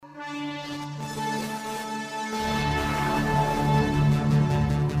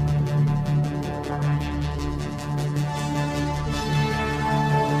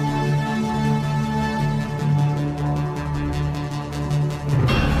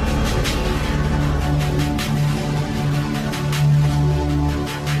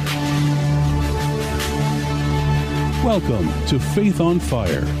Welcome to Faith on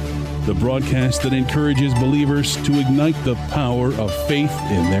Fire, the broadcast that encourages believers to ignite the power of faith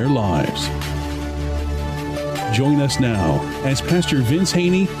in their lives. Join us now as Pastor Vince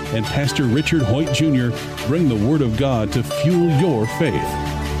Haynie and Pastor Richard Hoyt Jr. bring the Word of God to fuel your faith.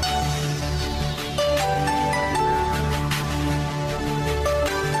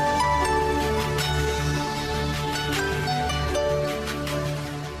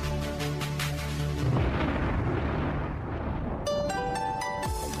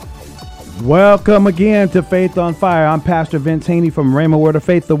 Welcome again to Faith on Fire. I'm Pastor Vince Haynie from Rhema Word of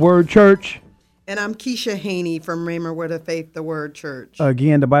Faith, the Word Church. And I'm Keisha Haynie from Rhema Word of Faith, the Word Church.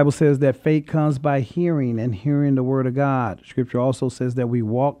 Again, the Bible says that faith comes by hearing and hearing the Word of God. Scripture also says that we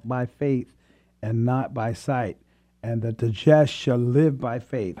walk by faith and not by sight, and that the just shall live by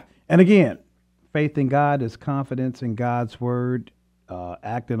faith. And again, faith in God is confidence in God's Word,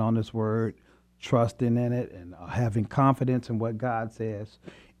 acting on His Word, trusting in it, and having confidence in what God says.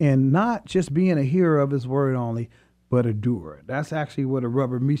 And not just being a hearer of His Word only, but a doer. That's actually where the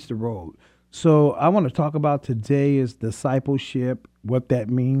rubber meets the road. So I want to talk about today is discipleship, what that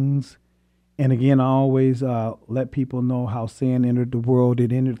means. And again, I always let people know how sin entered the world.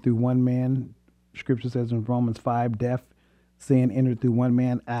 It entered through one man. Scripture says in Romans 5, death, sin entered through one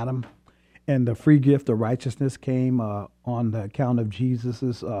man, Adam. And the free gift of righteousness came on the account of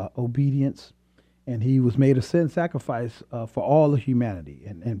Jesus' obedience. And he was made a sin sacrifice for all of humanity.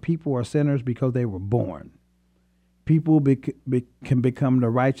 And people are sinners because they were born. People can become the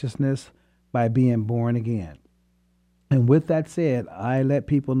righteousness by being born again. And with that said, I let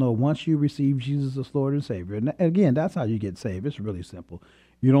people know once you receive Jesus as Lord and Savior, and again, that's how you get saved. It's really simple.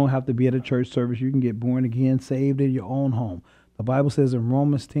 You don't have to be at a church service. You can get born again, saved in your own home. The Bible says in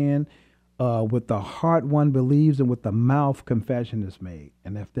Romans 10, with the heart one believes and with the mouth confession is made.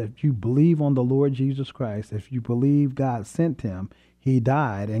 And if you believe on the Lord Jesus Christ, if you believe God sent him, he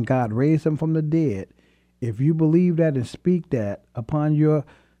died, and God raised him from the dead, if you believe that and speak that upon your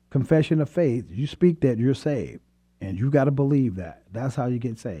confession of faith, you speak that, you're saved. And you got to believe that. That's how you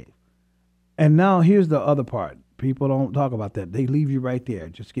get saved. And now here's the other part. People don't talk about that. They leave you right there,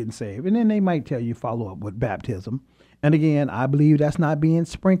 just getting saved. And then they might tell you follow up with baptism. And again, I believe that's not being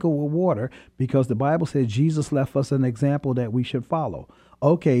sprinkled with water, because the Bible says Jesus left us an example that we should follow.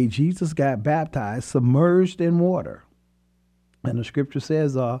 Okay, Jesus got baptized, submerged in water. And the scripture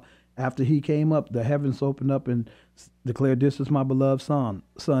says after he came up, the heavens opened up and declared, this is my beloved son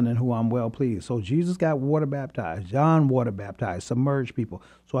in whom I'm well pleased. So Jesus got water baptized, John water baptized, submerged people.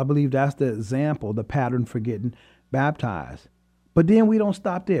 So I believe that's the example, the pattern for getting baptized. But then we don't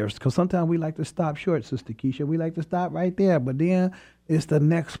stop there, because sometimes we like to stop short, Sister Keisha. We like to stop right there. But then it's the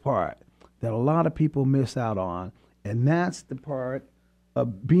next part that a lot of people miss out on, and that's the part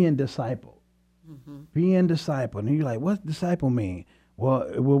of being discipled. Mm-hmm. Being discipled. And you're like, what's disciple mean? Well,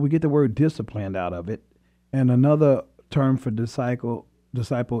 we get the word disciplined out of it. And another term for disciple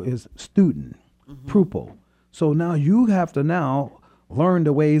is student, pupil. So now you have to now learn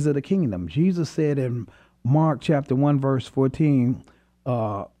the ways of the kingdom. Jesus said in Mark chapter 1, verse 14,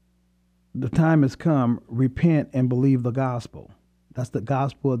 the time has come, repent and believe the gospel. That's the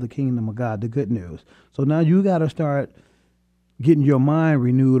gospel of the kingdom of God, the good news. So now you got to start getting your mind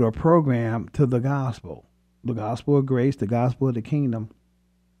renewed or programmed to the gospel of grace, the gospel of the kingdom,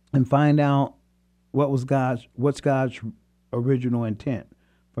 and find out what's God's original intent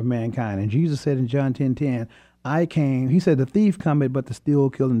for mankind. And Jesus said in John 10:10, I came, he said, the thief cometh but to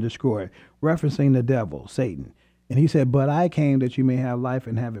steal, kill, and destroy, referencing the devil, Satan. And he said, but I came that you may have life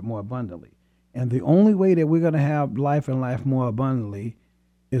and have it more abundantly. And the only way that we're going to have life and life more abundantly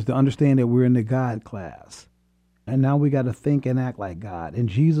is to understand that we're in the God class. And now we got to think and act like God. And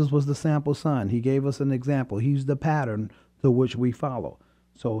Jesus was the sample son. He gave us an example. He's the pattern to which we follow.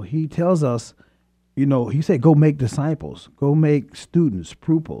 So he tells us, he said, go make disciples, go make students,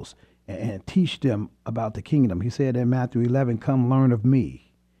 pupils, and teach them about the kingdom. He said in Matthew 11, come learn of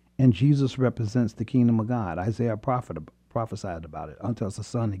me. And Jesus represents the kingdom of God. Isaiah prophesied about it. Until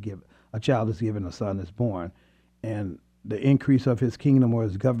a child is given, a son is born. And the increase of his kingdom or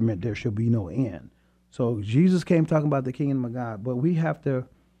his government, there shall be no end. So Jesus came talking about the kingdom of God, but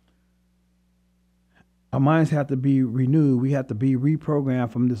our minds have to be renewed. We have to be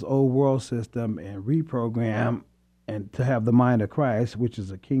reprogrammed from this old world system and reprogrammed and to have the mind of Christ, which is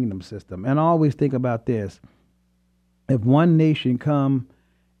a kingdom system. And I always think about this. If one nation come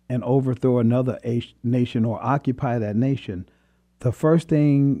and overthrow another nation or occupy that nation, the first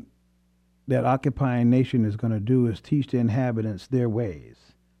thing that occupying nation is going to do is teach the inhabitants their ways,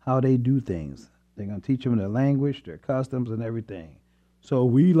 how they do things. They're going to teach them their language, their customs, and everything. So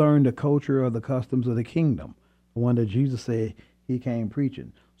we learn the culture or the customs of the kingdom. the one that Jesus said he came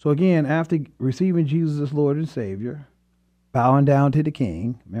preaching. So again, after receiving Jesus as Lord and Savior, bowing down to the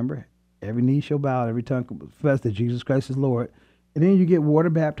King, remember, every knee shall bow, every tongue confess that Jesus Christ is Lord. And then you get water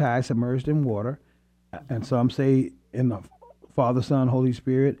baptized, submerged in water. And some say in the Father, Son, Holy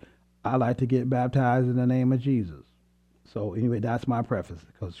Spirit. I like to get baptized in the name of Jesus. So anyway, that's my preface,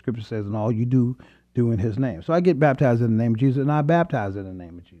 because Scripture says, and all you do in his name. So I get baptized in the name of Jesus, and I baptize in the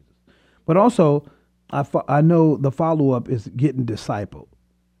name of Jesus. But also, I know the follow-up is getting discipled.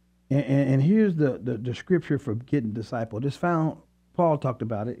 And here's the scripture for getting discipled. This found, Paul talked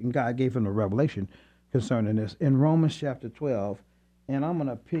about it, and God gave him a revelation concerning this in Romans chapter 12. And I'm going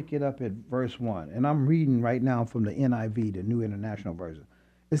to pick it up at verse 1. And I'm reading right now from the NIV, the New International Version.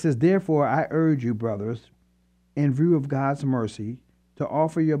 It says, therefore, I urge you, brothers, in view of God's mercy, to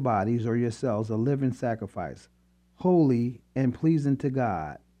offer your bodies or yourselves a living sacrifice, holy and pleasing to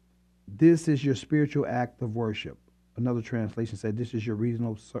God. This is your spiritual act of worship. Another translation said, this is your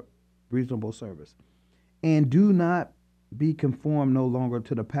reasonable service. And do not be conformed no longer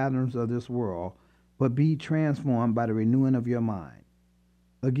to the patterns of this world, but be transformed by the renewing of your mind.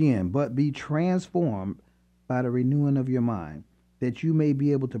 Again, but be transformed by the renewing of your mind, that you may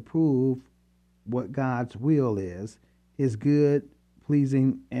be able to prove what God's will is, his good,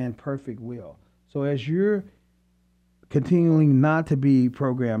 pleasing, and perfect will. So as you're continuing not to be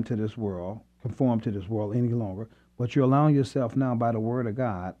programmed to this world, conformed to this world any longer, but you're allowing yourself now by the word of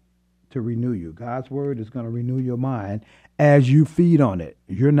God to renew you. God's word is going to renew your mind as you feed on it.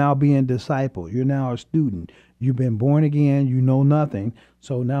 You're now being discipled. You're now a student. You've been born again. You know nothing.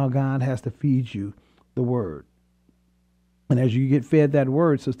 So now God has to feed you the word. And as you get fed that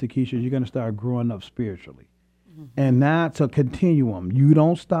word, Sister Keisha, you're going to start growing up spiritually. Mm-hmm. And that's a continuum. You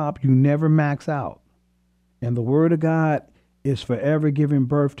don't stop. You never max out. And the word of God is forever giving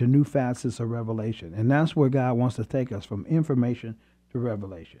birth to new facets of revelation. And that's where God wants to take us, from information to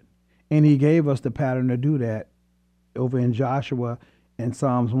revelation. And he gave us the pattern to do that over in Joshua and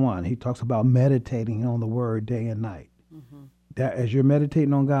Psalms 1. He talks about meditating on the word day and night. Mm-hmm. That as you're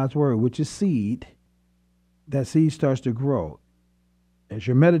meditating on God's word, which is seed, that seed starts to grow. As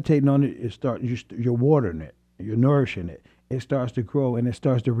you're meditating on it, you're watering it, you're nourishing it. It starts to grow, and it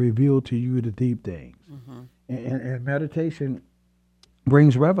starts to reveal to you the deep things. Mm-hmm. And meditation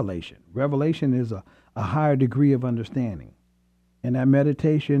brings revelation. Revelation is a higher degree of understanding. And that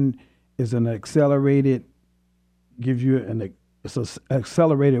meditation is an accelerated, it's an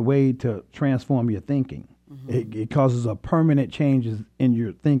accelerated way to transform your thinking. Mm-hmm. It causes a permanent changes in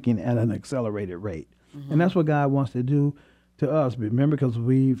your thinking at an accelerated rate. Mm-hmm. And that's what God wants to do to us. Remember, because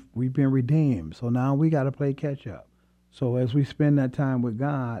we've been redeemed. So now we got to play catch up. So as we spend that time with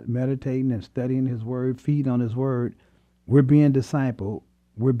God, meditating and studying his word, feeding on his word, we're being discipled.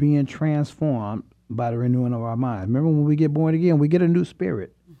 We're being transformed by the renewing of our minds. Remember, when we get born again, we get a new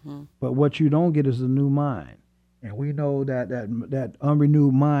spirit. Mm-hmm. But what you don't get is a new mind. And we know that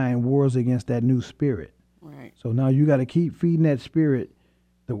unrenewed mind wars against that new spirit. Right. So now you got to keep feeding that spirit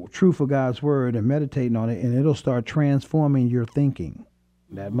the truth of God's word and meditating on it, and it'll start transforming your thinking,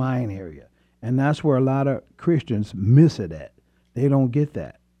 that mm-hmm. mind area. And that's where a lot of Christians miss it at. They don't get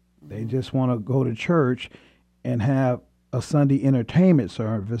that. Mm-hmm. They just want to go to church and have a Sunday entertainment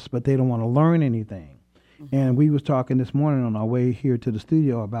service, but they don't want to learn anything. Mm-hmm. And we was talking this morning on our way here to the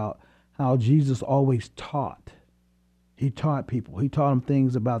studio about how Jesus always taught. He taught people. He taught them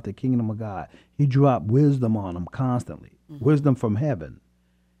things about the kingdom of God. He dropped wisdom on them constantly, mm-hmm. wisdom from heaven.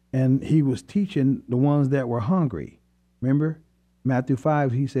 And he was teaching the ones that were hungry. Remember, Matthew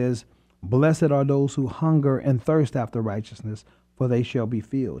 5, he says, blessed are those who hunger and thirst after righteousness, for they shall be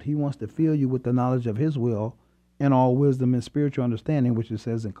filled. He wants to fill you with the knowledge of his will and all wisdom and spiritual understanding, which it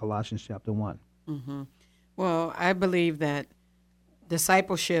says in Colossians chapter 1. Mm-hmm. Well, I believe that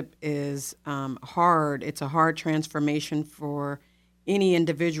discipleship is hard. It's a hard transformation for any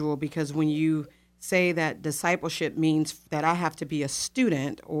individual, because when you say that discipleship means that I have to be a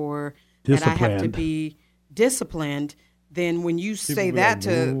student or that I have to be disciplined, then when you say that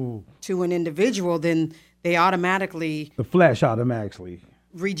to an individual, then they automatically... The flesh automatically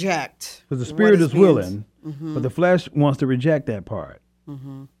reject. Because the spirit is willing, mm-hmm. but the flesh wants to reject that part.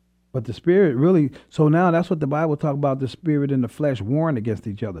 Mm-hmm. But the spirit really... So now that's what the Bible talks about, the spirit and the flesh warring against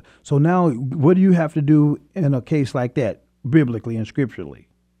each other. So now what do you have to do in a case like that, biblically and scripturally?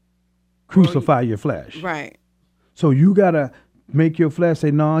 Crucify your flesh. Right. So you got to make your flesh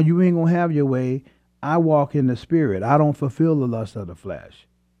say, no, you ain't going to have your way. I walk in the spirit. I don't fulfill the lust of the flesh.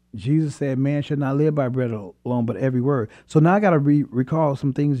 Jesus said, man should not live by bread alone, but every word. So now I got to recall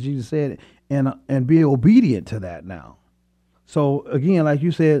some things Jesus said and be obedient to that now. So again, like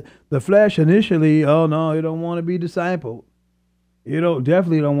you said, the flesh initially, oh no, it don't want to be discipled. It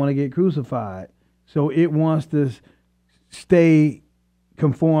definitely don't want to get crucified. So it wants to stay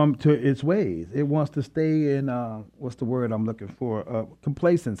conformed to its ways. It wants to stay in what's the word I'm looking for?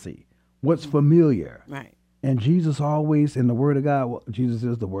 Complacency. What's familiar. Right. And Jesus always, in the Word of God, well, Jesus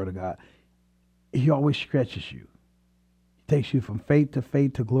is the Word of God. He always stretches you. He takes you from faith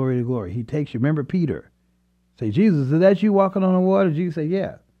to glory to glory. He takes you. Remember Peter. Say, Jesus, is that you walking on the water? Jesus said,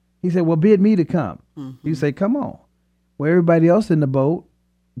 yeah. He said, well, bid me to come. Mm-hmm. You say, come on. Well, everybody else in the boat,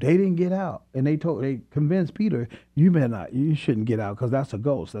 they didn't get out. And they convinced Peter, you shouldn't get out because that's a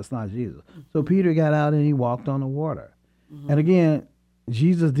ghost. That's not Jesus. Mm-hmm. So Peter got out and he walked on the water. Mm-hmm. And again,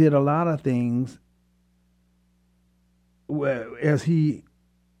 Jesus did a lot of things as he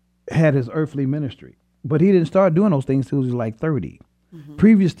had his earthly ministry. But he didn't start doing those things until he was like 30. Mm-hmm.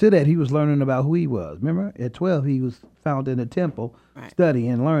 Previous to that, he was learning about who he was. Remember, at 12, he was found in the temple,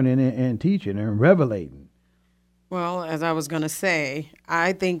 studying, learning, and teaching and revelating. Well, as I was going to say,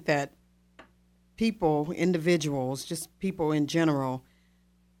 I think that people, individuals, just people in general,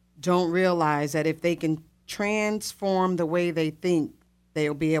 don't realize that if they can transform the way they think,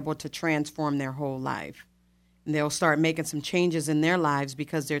 they'll be able to transform their whole life. And they'll start making some changes in their lives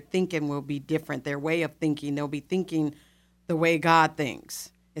because their thinking will be different. Their way of thinking, they'll be thinking the way God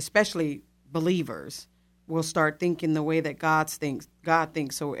thinks. Especially believers will start thinking the way that God thinks.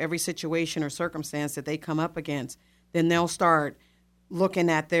 So every situation or circumstance that they come up against, then they'll start looking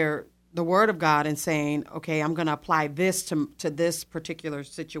at the Word of God and saying, okay, I'm going to apply this to this particular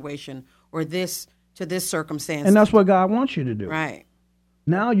situation or this to this circumstance. And that's what God wants you to do. Right.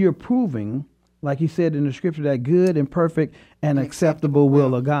 Now you're proving, like he said in the scripture, that good and perfect and acceptable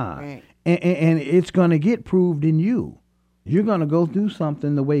will of God. Right. And it's going to get proved in you. You're going to go through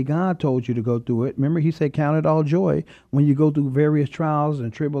something the way God told you to go through it. Remember, he said, count it all joy when you go through various trials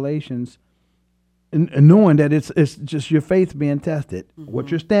and tribulations, and knowing that it's just your faith being tested. Mm-hmm. What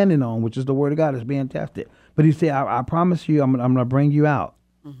you're standing on, which is the Word of God, is being tested. But he said, I promise you, I'm going to bring you out.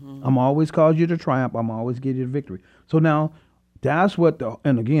 Mm-hmm. I'm always cause you to triumph. I'm always give you the victory. So now, that's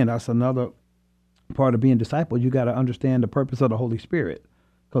and again, that's another part of being discipled. You got to understand the purpose of the Holy Spirit,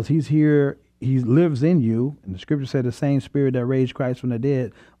 because he's here, he lives in you, and the scripture said the same Spirit that raised Christ from the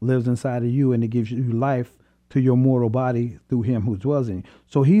dead lives inside of you, and it gives you life to your mortal body through him who dwells in you.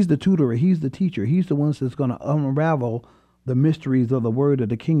 So he's the tutor, he's the teacher, he's the one that's going to unravel the mysteries of the Word of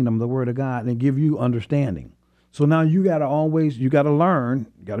the kingdom, the Word of God, and give you understanding. So now you got to learn,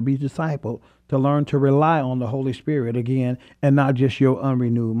 you got to be discipled to learn to rely on the Holy Spirit again, and not just your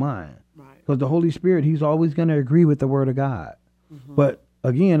unrenewed mind. Because the Holy Spirit, he's always going to agree with the Word of God. Mm-hmm. But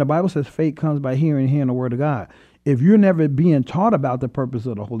again, the Bible says faith comes by hearing and hearing the Word of God. If you're never being taught about the purpose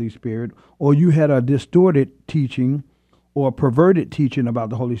of the Holy Spirit, or you had a distorted teaching or perverted teaching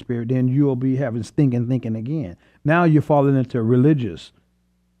about the Holy Spirit, then you'll be having stinking thinking again. Now you're falling into religious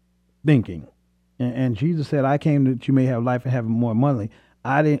thinking. And Jesus said, I came that you may have life and have it more abundantly.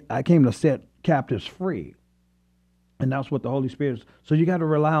 I came to set captives free. And that's what the Holy Spirit is. So you got to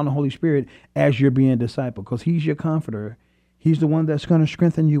rely on the Holy Spirit as you're being discipled, because he's your comforter. He's the one that's going to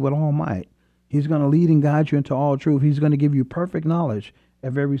strengthen you with all might. He's going to lead and guide you into all truth. He's going to give you perfect knowledge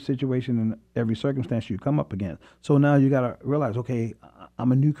of every situation and every circumstance you come up against. So now you got to realize, okay,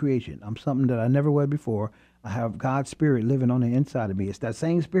 I'm a new creation. I'm something that I never was before. I have God's Spirit living on the inside of me. It's that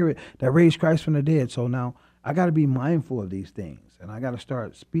same Spirit that raised Christ from the dead. So now I got to be mindful of these things, and I got to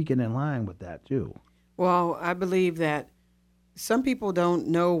start speaking in line with that too. Well, I believe that some people don't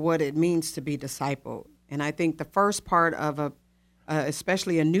know what it means to be discipled. And I think the first part of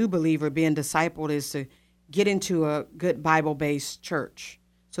especially a new believer being discipled is to get into a good Bible-based church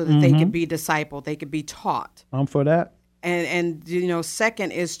so that they can be discipled, they can be taught. I'm for that. And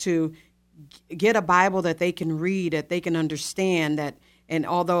second is to get a Bible that they can read, that they can understand that. And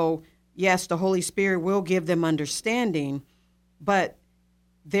although, yes, the Holy Spirit will give them understanding, but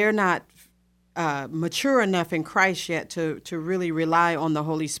they're not mature enough in Christ yet to really rely on the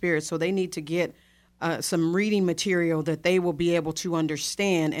Holy Spirit. So they need to get some reading material that they will be able to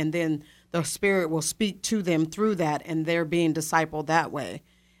understand, and then the Spirit will speak to them through that, and they're being discipled that way.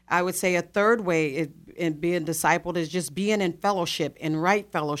 I would say a third way in being discipled is just being in fellowship, in right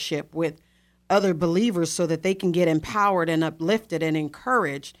fellowship with other believers so that they can get empowered and uplifted and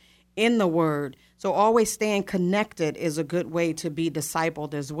encouraged in the Word. So always staying connected is a good way to be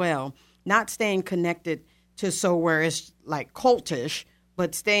discipled as well. Not staying connected to where it's like cultish,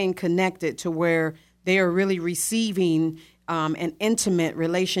 but staying connected to where they are really receiving an intimate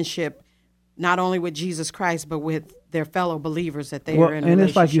relationship, not only with Jesus Christ, but with their fellow believers that they are in a relationship. And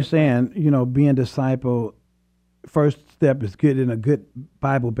it's like you're saying, being discipled first step is getting a good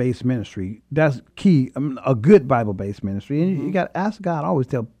Bible-based ministry. That's key. A good Bible-based ministry. And you got to ask God. I always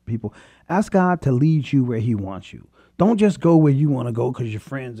tell people, ask God to lead you where he wants you. Don't just go where you want to go because your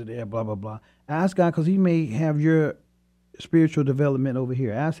friends are there, blah, blah, blah. Ask God because he may have your spiritual development over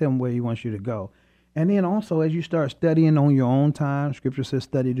here. Ask him where he wants you to go. And then also, as you start studying on your own time, Scripture says,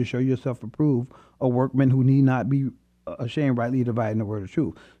 study to show yourself approved, a workman who need not be ashamed, rightly dividing the word of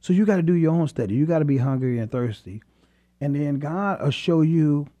truth. So you got to do your own study. You got to be hungry and thirsty. And then God will show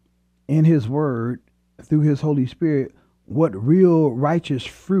you in his word, through his Holy Spirit, what real righteous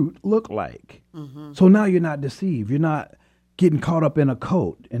fruit look like. Mm-hmm. So now you're not deceived. You're not getting caught up in a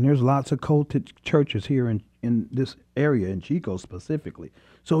cult. And there's lots of culted churches here in this area, in Chico specifically.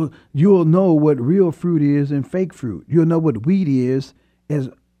 So you'll know what real fruit is and fake fruit. You'll know what wheat is as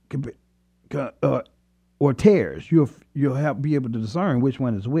or tares. You'll be able to discern which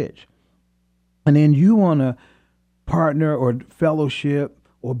one is which. And then you want to partner or fellowship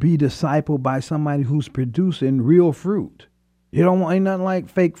or be discipled by somebody who's producing real fruit. You don't want ain't nothing like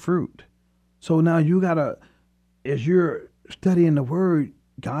fake fruit. So now you gotta, as you're studying the word,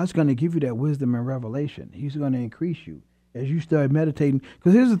 God's gonna give you that wisdom and revelation. He's gonna increase you as you start meditating.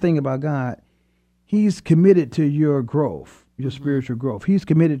 Because here's the thing about God, he's committed to your growth, your spiritual growth. He's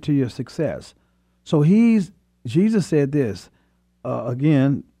committed to your success. So Jesus said this,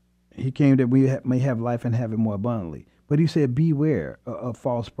 again, he came that we may have life and have it more abundantly. But he said, beware of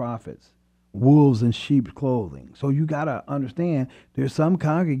false prophets, wolves in sheep's clothing. So you got to understand there's some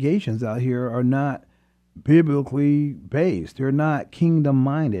congregations out here are not biblically based. They're not kingdom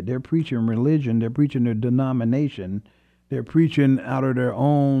minded. They're preaching religion. They're preaching their denomination. They're preaching out of their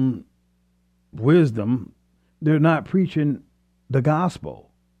own wisdom. They're not preaching the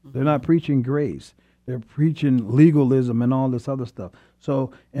gospel. They're not preaching grace. They're preaching legalism and all this other stuff.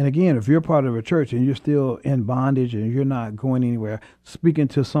 So, and again, if you're part of a church and you're still in bondage and you're not going anywhere, speaking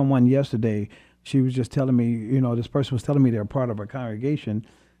to someone yesterday, she was just telling me, this person was telling me they're part of a congregation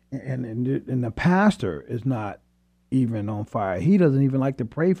and the pastor is not even on fire. He doesn't even like to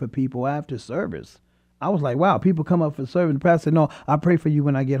pray for people after service. I was like, wow, people come up for service. The pastor said, no, I pray for you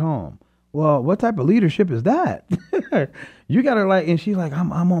when I get home. Well, what type of leadership is that? You got to and she's like,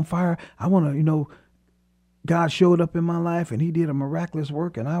 I'm on fire. I want to, God showed up in my life and he did a miraculous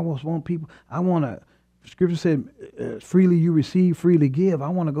work and I want people, Scripture said, freely you receive, freely give. I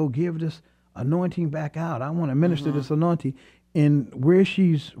want to go give this anointing back out. I want to minister this anointing. And where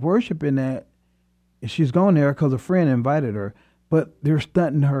she's worshiping at, she's gone there because a friend invited her, but they're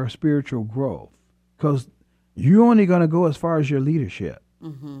stunting her spiritual growth because you're only going to go as far as your leadership.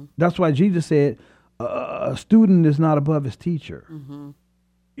 Mm-hmm. That's why Jesus said, a student is not above his teacher. Mm-hmm.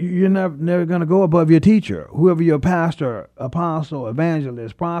 You're never going to go above your teacher, whoever your pastor, apostle,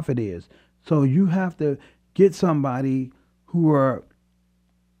 evangelist, prophet is. So you have to get somebody who are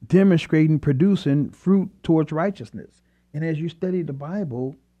demonstrating, producing fruit towards righteousness. And as you study the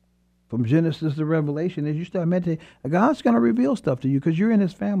Bible, from Genesis to Revelation, as you start meditating, God's going to reveal stuff to you because you're in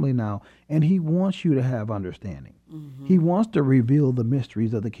his family now, and he wants you to have understanding. Mm-hmm. He wants to reveal the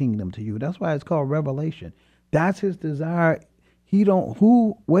mysteries of the kingdom to you. That's why it's called revelation. That's his desire.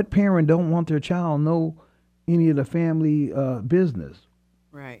 What parent don't want their child know any of the family business?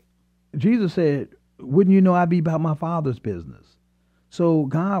 Right. Jesus said, wouldn't you know I'd be about my Father's business? So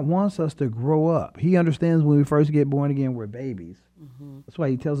God wants us to grow up. He understands when we first get born again, we're babies. Mm-hmm. That's why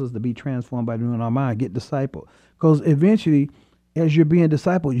he tells us to be transformed by renewing our mind, get discipled. Because eventually, as you're being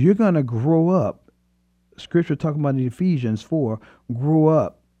discipled, you're going to grow up. Scripture talking about in Ephesians 4, grow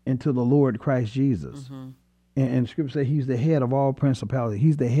up into the Lord Christ Jesus. Mm-hmm. And Scripture says he's the head of all principality.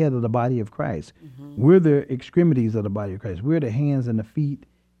 He's the head of the body of Christ. Mm-hmm. We're the extremities of the body of Christ. We're the hands and the feet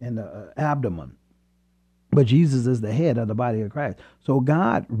and the abdomen. But Jesus is the head of the body of Christ. So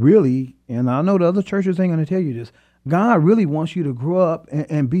God really, and I know the other churches ain't going to tell you this, God really wants you to grow up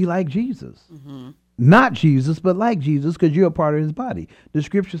and be like Jesus. Mm-hmm. Not Jesus, but like Jesus, because you're a part of his body. The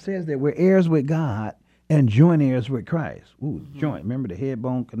Scripture says that we're heirs with God and joint heirs with Christ. Ooh, mm-hmm. Joint. Remember the head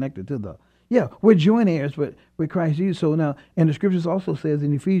bone connected to the... Yeah, we're joint heirs with Christ Jesus. So now, and the Scriptures also says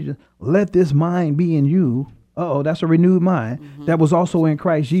in Ephesians, let this mind be in you. That's a renewed mind. Mm-hmm. That was also in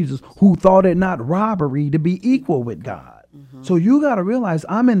Christ Jesus, who thought it not robbery to be equal with God. Mm-hmm. So you got to realize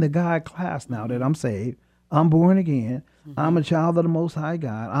I'm in the God class now that I'm saved. I'm born again. Mm-hmm. I'm a child of the Most High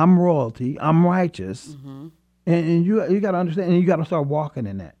God. I'm royalty. I'm righteous. Mm-hmm. And you got to understand, and you got to start walking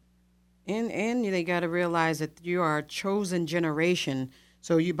in that. And they got to realize that you are a chosen generation.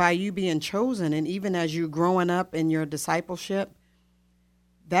 So by you being chosen, and even as you're growing up in your discipleship,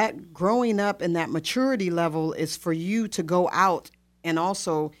 that growing up and that maturity level is for you to go out, and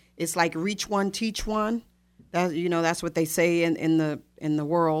also it's like reach one, teach one. That's what they say in the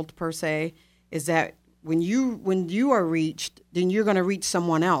world per se, is that when you are reached, then you're going to reach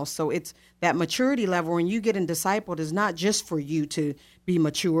someone else. So it's that maturity level when you get in discipled is not just for you to be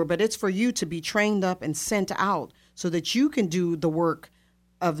mature, but it's for you to be trained up and sent out so that you can do the work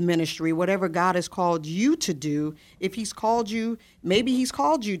of ministry, whatever God has called you to do. If he's called you, maybe he's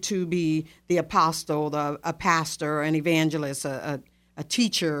called you to be the apostle, a pastor, an evangelist, a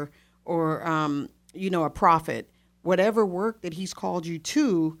teacher, or, a prophet, whatever work that he's called you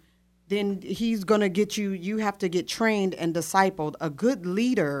to, then he's going to get you have to get trained and discipled. A good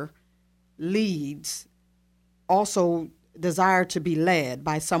leader leads, also desire to be led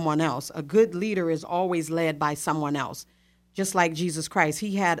by someone else. A good leader is always led by someone else. Just like Jesus Christ,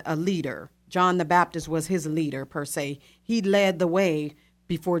 he had a leader. John the Baptist was his leader per se. He led the way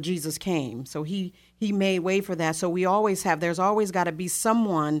before Jesus came. So he made way for that. So there's always got to be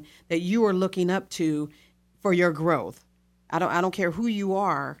someone that you are looking up to for your growth. I don't care who you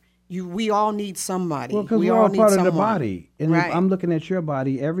are. We all need somebody. Well, because we're all part of the body. And right. If I'm looking at your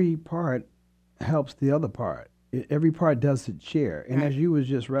body, every part helps the other part. Every part does its share. And as you was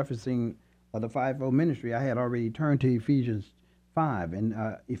just referencing the fivefold ministry, I had already turned to Ephesians 5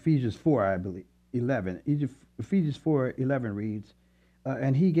 and Ephesians 4, I believe, 11. Ephesians 4:11 reads,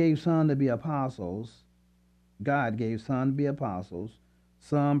 and he gave some to be apostles. God gave some to be apostles,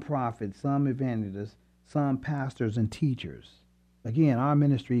 some prophets, some evangelists, some pastors and teachers. Again, our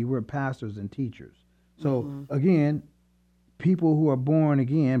ministry, we're pastors and teachers. So again, people who are born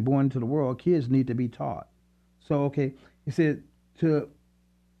into the world, kids need to be taught. So, okay, he said to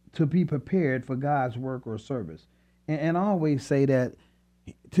be prepared for God's work or service. And I always say that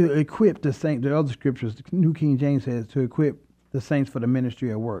to equip the saints, the other scriptures, the New King James says to equip the saints for the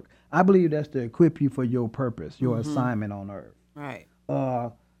ministry of work. I believe that's to equip you for your purpose, your assignment on earth. Right.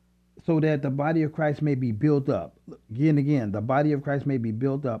 So that the body of Christ may be built up. Again, the body of Christ may be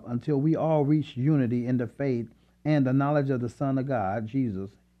built up until we all reach unity in the faith and the knowledge of the Son of God, Jesus,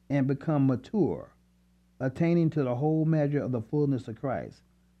 and become mature, attaining to the whole measure of the fullness of Christ.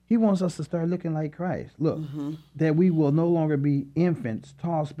 He wants us to start looking like Christ. Look, that we will no longer be infants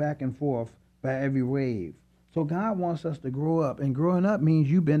tossed back and forth by every wave. So God wants us to grow up, and growing up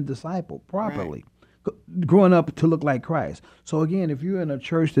means you've been discipled properly. Right. Growing up to look like Christ. So again, if you're in a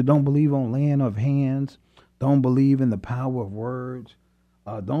church that don't believe on laying of hands, don't believe in the power of words,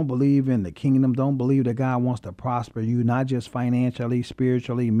 don't believe in the kingdom, don't believe that God wants to prosper you, not just financially,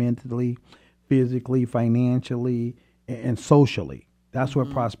 spiritually, mentally, physically, financially, and socially. That's what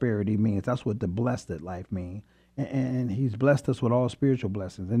prosperity means. That's what the blessed life means. And he's blessed us with all spiritual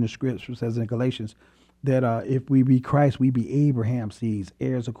blessings. And the scripture says in Galatians that if we be Christ, we be Abraham's seeds,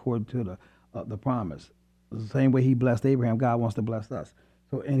 heirs according to the promise. The same way he blessed Abraham, God wants to bless us.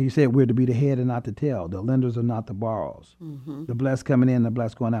 So, and he said we're to be the head and not the tail. The lenders are not the borrowers. The blessed coming in, the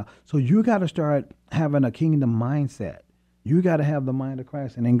blessed going out. So you got to start having a kingdom mindset. You got to have the mind of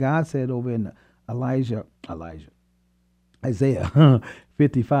Christ. And then God said over in Isaiah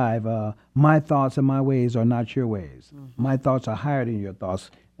 55, my thoughts and my ways are not your ways. My thoughts are higher than your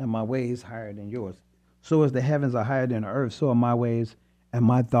thoughts, and my ways higher than yours. So as the heavens are higher than the earth, so are my ways and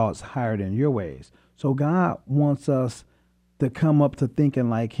my thoughts higher than your ways. So God wants us to come up to thinking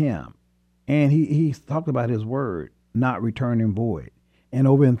like him. And he talked about his word not returning void. And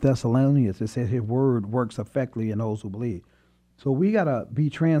over in Thessalonians, it says his word works effectively in those who believe. So we got to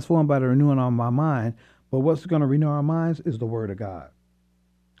be transformed by the renewing of our mind. But what's going to renew our minds is the word of God.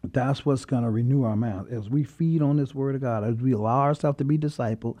 That's what's going to renew our minds. As we feed on this word of God, as we allow ourselves to be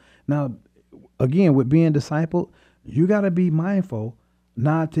discipled. Now, again, with being discipled, you got to be mindful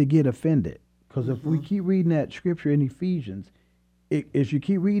not to get offended. Because if we keep reading that scripture in Ephesians, as you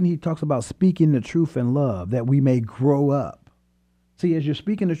keep reading, he talks about speaking the truth in love, that we may grow up. See, as you're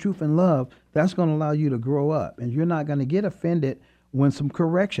speaking the truth in love, that's going to allow you to grow up. And you're not going to get offended when some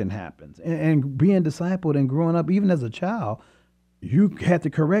correction happens. And being discipled and growing up, even as a child, you had to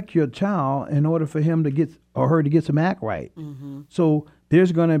correct your child in order for him to get or her to get some act right. So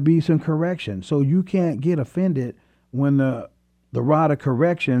there's going to be some correction. So you can't get offended when the rod of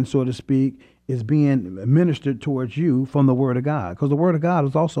correction, so to speak, is being ministered towards you from the word of God. Because the word of God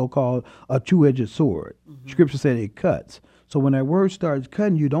is also called a two-edged sword. Scripture said it cuts. So when that word starts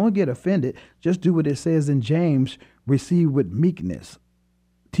cutting you, don't get offended. Just do what it says in James, receive with meekness,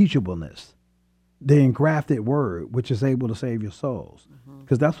 teachableness, the engrafted word, which is able to save your souls.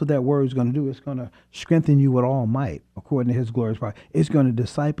 Because that's what that word is going to do. It's going to strengthen you with all might, according to his glorious power. It's going to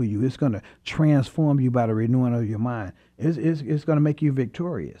disciple you. It's going to transform you by the renewing of your mind. It's going to make you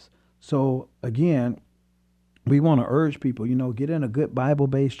victorious. So, again, we want to urge people, get in a good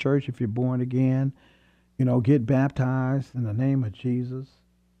Bible-based church if you're born again. Get baptized in the name of Jesus,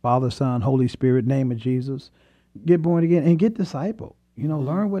 Father, Son, Holy Spirit, name of Jesus. Get born again and get discipled.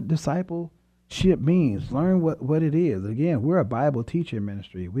 Learn what discipleship means. Learn what it is. Again, we're a Bible teaching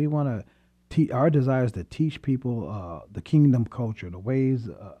ministry. We want to our desire is to teach people the kingdom culture, the ways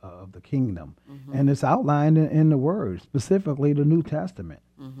of the kingdom. And it's outlined in the Word, specifically the New Testament.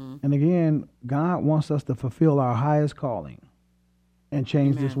 And again, God wants us to fulfill our highest calling and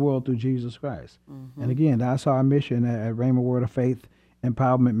change this world through Jesus Christ. And again, that's our mission at Rhema Word of Faith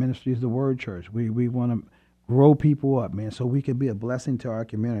Empowerment Ministries, the Word Church. We want to grow people up, man, so we can be a blessing to our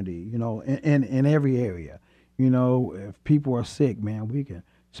community, in every area. If people are sick, man, we can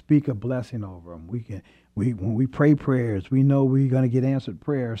speak a blessing over them. When we pray prayers, we know we're going to get answered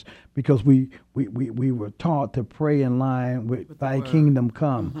prayers because we were taught to pray in line with thy kingdom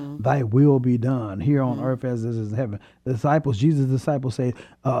come, thy will be done here on earth as it is in heaven. The disciples, Jesus' disciples say,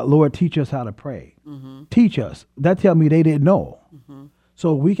 Lord, teach us how to pray. Teach us. That tell me they didn't know.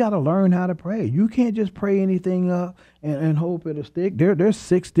 So we got to learn how to pray. You can't just pray anything up and hope it'll stick. There's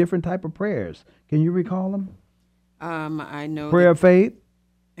 6 different type of prayers. Can you recall them? I know. Prayer of faith.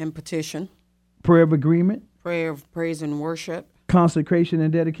 And petition. Prayer of agreement. Prayer of praise and worship. Consecration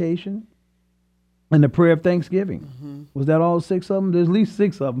and dedication. And the prayer of thanksgiving. Was that all 6 of them? There's at least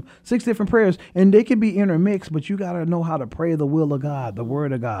 6 of them. 6 different prayers. And they can be intermixed, but you got to know how to pray the will of God, the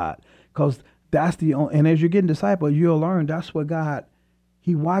word of God. Because that's the only, and as you're getting discipled, you'll learn that's what God,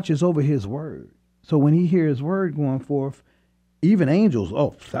 he watches over his word. So when he hears his word going forth, even angels,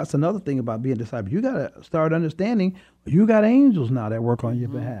 that's another thing about being a disciple. You got to start understanding you got angels now that work on your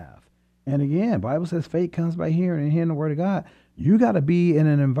behalf. And again, Bible says faith comes by hearing and hearing the word of God. You got to be in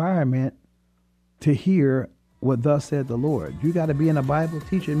an environment to hear what thus said the Lord. You got to be in a Bible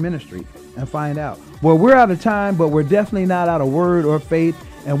teaching ministry and find out. Well, we're out of time, but we're definitely not out of word or faith.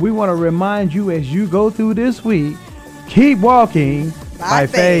 And we want to remind you as you go through this week, keep walking by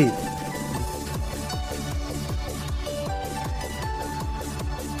faith.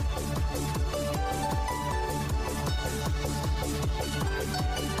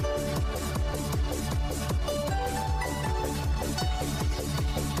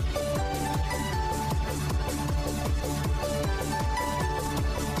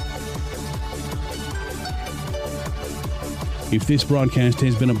 If this broadcast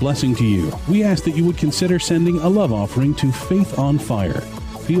has been a blessing to you, we ask that you would consider sending a love offering to Faith on Fire,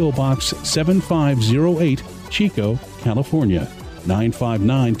 P.O. Box 7508, Chico, California,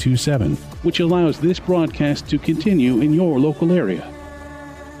 95927, which allows this broadcast to continue in your local area.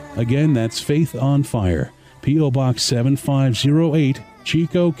 Again, that's Faith on Fire, P.O. Box 7508,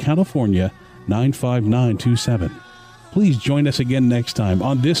 Chico, California, 95927. Please join us again next time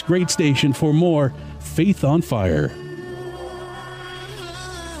on this great station for more Faith on Fire.